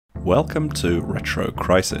Welcome to Retro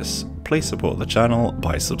Crisis. Please support the channel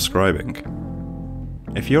by subscribing.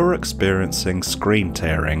 If you're experiencing screen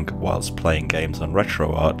tearing whilst playing games on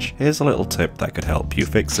RetroArch, here's a little tip that could help you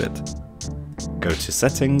fix it. Go to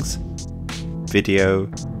Settings, Video,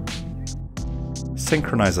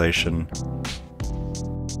 Synchronization,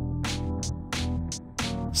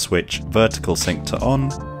 switch Vertical Sync to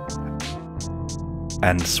On,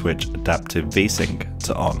 and switch Adaptive VSync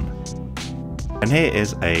to On. And here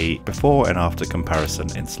is a before and after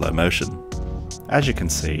comparison in slow motion. As you can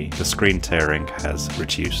see, the screen tearing has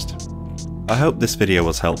reduced. I hope this video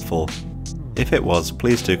was helpful. If it was,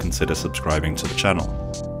 please do consider subscribing to the channel.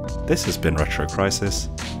 This has been Retro Crisis.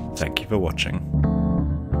 Thank you for watching.